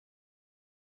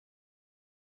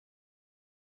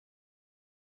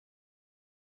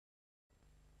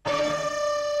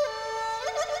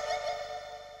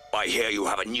I hear you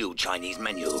have a new Chinese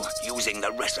menu using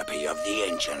the recipe of the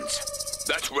ancients.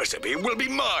 That recipe will be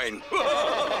mine.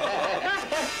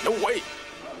 No, wait.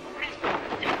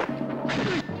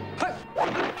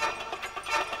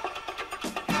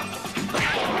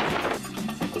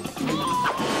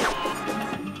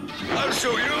 I'll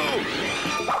show you.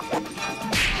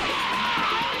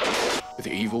 With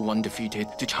the evil one defeated,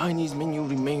 the Chinese menu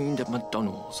remained at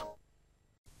McDonald's.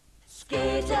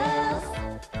 Skittles,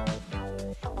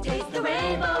 taste the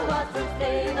rainbow of fruit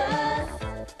flavors.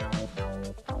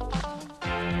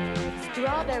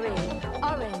 Strawberry,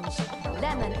 orange,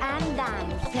 lemon and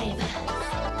lime flavors.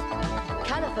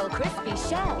 Colorful crispy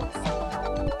shells.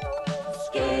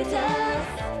 Skittles,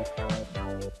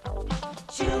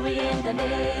 chewy in the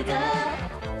middle.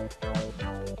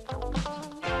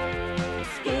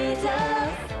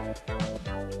 Skittles,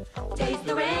 taste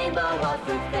the rainbow of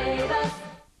fruit flavors.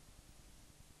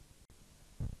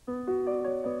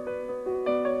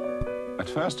 At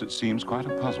first, it seems quite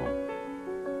a puzzle.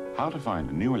 How to find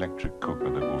a new electric cooker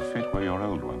that will fit where your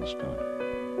old one stood.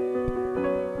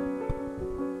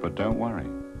 But don't worry.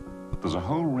 There's a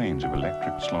whole range of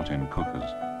electric slot-in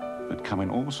cookers that come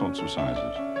in all sorts of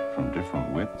sizes, from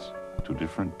different widths to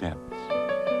different depths.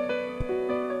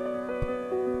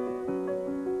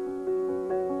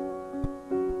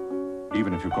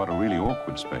 Even if you've got a really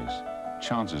awkward space,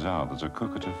 chances are there's a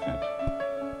cooker to fit.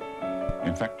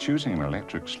 In fact, choosing an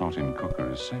electric slot-in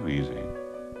cooker is so easy,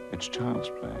 it's child's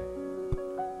play.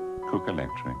 Cook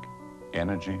Electric,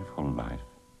 energy for life.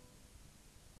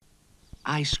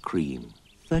 Ice cream,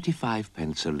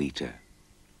 35p a litre.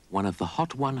 One of the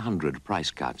Hot 100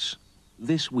 price cuts.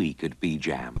 This week at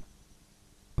Bejam.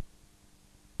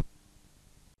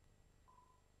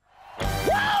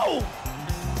 Whoa!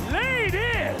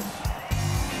 Ladies!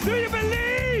 Do you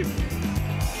believe?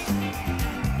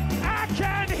 I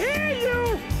can hear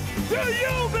you! Do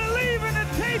you believe in the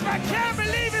tape? I can't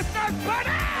believe it's not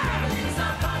butter! It's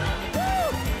not butter!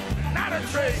 Woo! Not a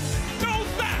trace! No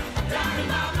stop! Down in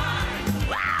my mind!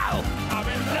 Wow! I'm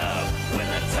in love with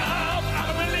the top! I'm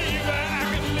a believer!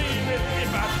 I can believe it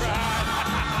if I try!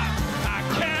 I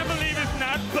can't believe it's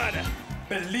not butter!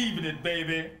 Believe in it,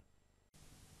 baby!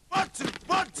 1, 2,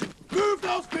 1, 2, move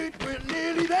those feet, we're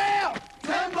nearly there!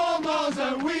 10 more miles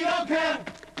and we don't care!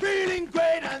 Feeling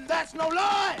great and that's no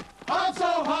lie! I'm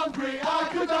so hungry I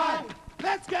could die!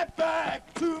 Let's get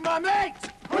back to my mate!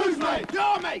 Who's mate?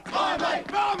 Your mate! My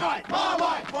mate! Marmite!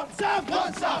 Marmite! What's up?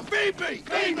 What's up? Feed me!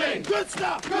 Feed me! Good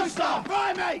stuff! Good stuff!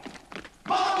 My mate!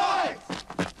 Marmite!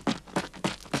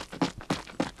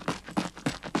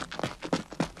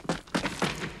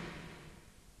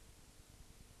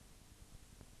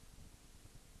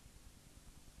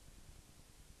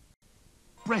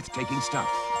 Breathtaking stuff.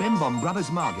 Bembom Brothers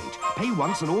Margate. Pay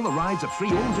once and all the rides are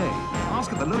free all day.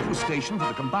 Ask at the local station for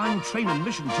the combined train and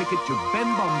mission ticket to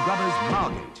Bembom Brothers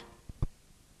Margate.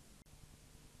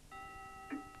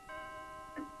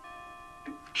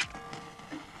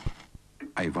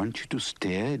 I want you to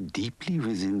stare deeply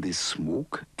within this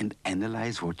smoke and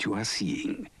analyze what you are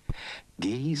seeing.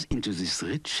 Gaze into this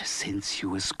rich,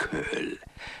 sensuous curl.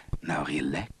 Now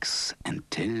relax and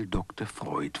tell Dr.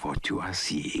 Freud what you are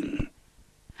seeing.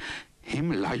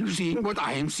 Himmel, are you seeing what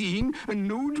I am seeing? A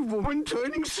nude woman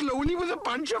turning slowly with a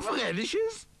bunch of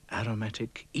radishes?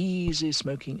 Aromatic, easy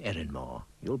smoking Erinmore.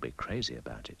 You'll be crazy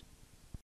about it.